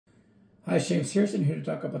Hi, Shane Searson here to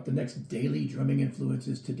talk about the next daily drumming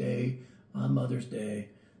influences today on Mother's Day,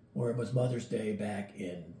 or it was Mother's Day back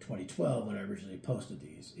in 2012 when I originally posted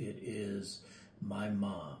these. It is my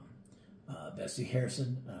mom, Bessie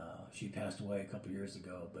Harrison. She passed away a couple years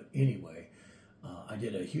ago, but anyway, I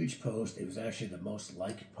did a huge post. It was actually the most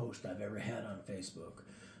liked post I've ever had on Facebook,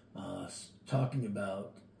 talking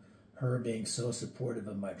about her being so supportive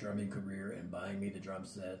of my drumming career and buying me the drum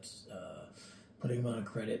sets, putting them on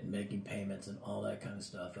credit and making payments and all that kind of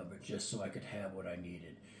stuff of it, just so I could have what I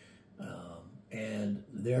needed. And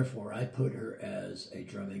therefore, I put her as a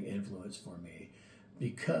drumming influence for me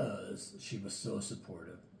because she was so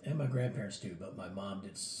supportive. And my grandparents too, but my mom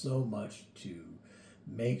did so much to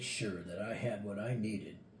make sure that I had what I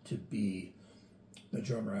needed to be the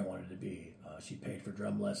drummer I wanted to be. She paid for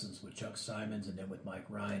drum lessons with Chuck Simons and then with Mike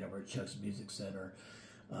Ryan over at Chuck's Music Center.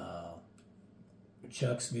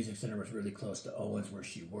 Chuck's Music Center was really close to Owens where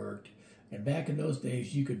she worked. And back in those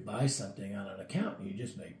days, you could buy something on an account and you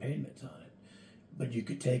just make payments on it. But you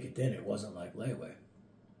could take it then. It wasn't like layaway.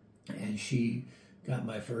 And she got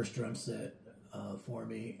my first drum set for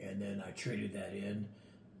me, and then I traded that in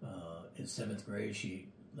 7th grade. She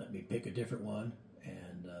let me pick a different one.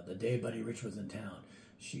 And the day Buddy Rich was in town,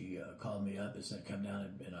 she called me up and said, come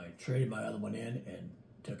down. And I traded my other one in and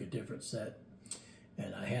took a different set.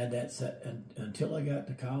 And I had that set until I got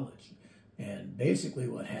to college. And basically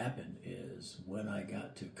what happened is when I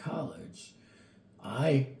got to college,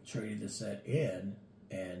 I traded the set in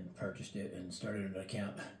and purchased it and started an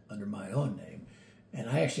account under my own name. And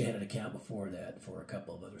I actually had an account before that for a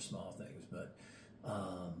couple of other small things. But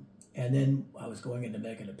and then I was going into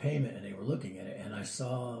making a payment and they were looking at it. And I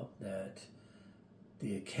saw that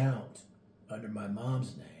the account under my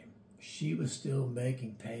mom's name, she was still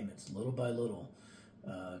making payments little by little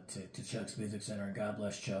to Chuck's Music Center, and God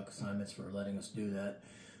bless Chuck Simons for letting us do that.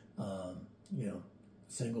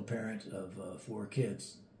 Single parent of 4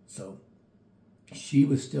 kids, so she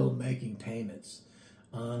was still making payments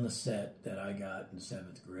on the set that I got in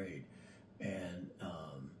 7th grade, and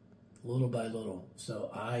little by little. So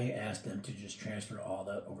I asked them to just transfer all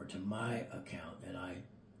that over to my account, and I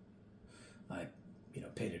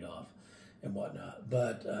paid it off and whatnot.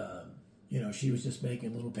 But she was just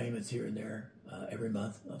making little payments here and there every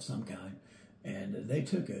month of some kind, and they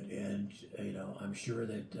took it. And I'm sure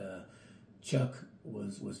that Chuck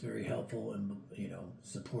was very helpful and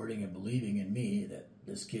supporting and believing in me that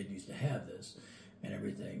this kid needs to have this and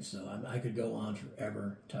everything. So I could go on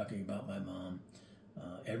forever talking about my mom.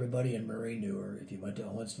 Everybody in Murray knew her. If you went to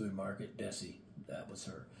Owens Food Market, Bessie, that was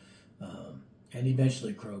her, and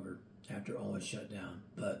eventually Kroger after Owens shut down.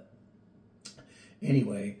 But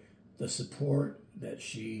anyway, the support that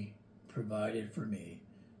she provided for me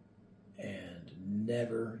and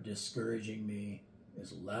never discouraging me,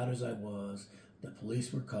 as loud as I was. The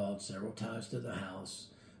police were called several times to the house.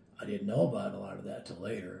 I didn't know about a lot of that till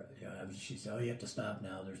later. She said, oh, you have to stop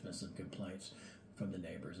now. There's been some complaints from the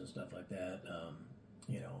neighbors and stuff like that.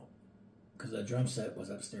 Because the drum set was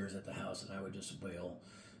upstairs at the house and I would just wail.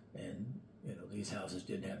 And, these houses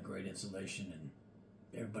didn't have great insulation and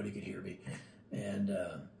everybody could hear me. And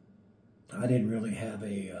I didn't really have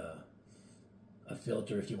a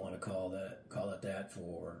filter, if you want to call it that,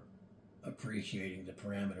 for appreciating the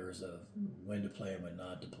parameters of when to play and when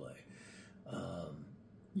not to play.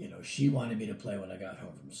 She wanted me to play when I got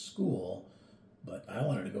home from school, but I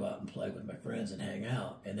wanted to go out and play with my friends and hang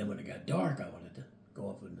out. And then when it got dark, I wanted to go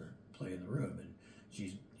up and play in the room. And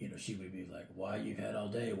she would be like, why, you've had all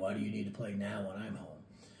day, why do you need to play now when I'm home?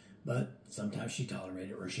 But sometimes she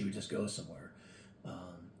tolerated it, or she would just go somewhere.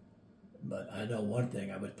 But I know one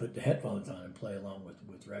thing, I would put the headphones on and play along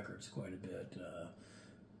with records quite a bit.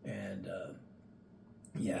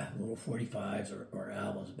 Little 45s or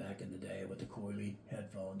albums back in the day with the coily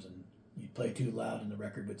headphones, and you'd play too loud and the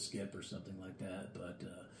record would skip or something like that. But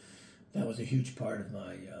that was a huge part of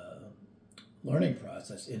my learning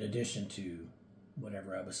process, in addition to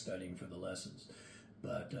whatever I was studying for the lessons.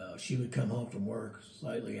 But she would come home from work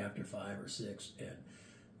slightly after 5 or 6, and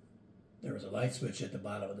there was a light switch at the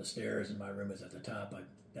bottom of the stairs, and my room was at the top.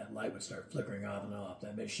 That light would start flickering off and off.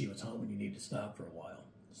 That meant she was home and you need to stop for a while.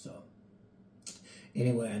 So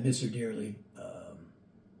anyway, I miss her dearly.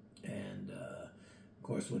 Of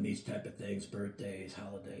course, when these type of things, birthdays,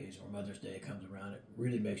 holidays, or Mother's Day comes around, it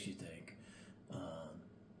really makes you think.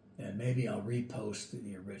 And maybe I'll repost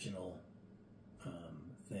the original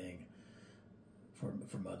thing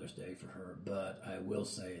for Mother's Day for her. But I will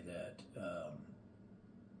say that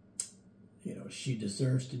she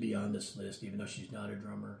deserves to be on this list, even though she's not a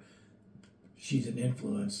drummer. She's an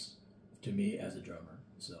influence to me as a drummer.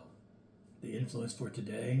 So the influence for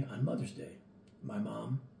today on Mother's Day. My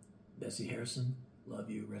mom, Bessie Harrison, love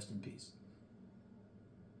you, rest in peace.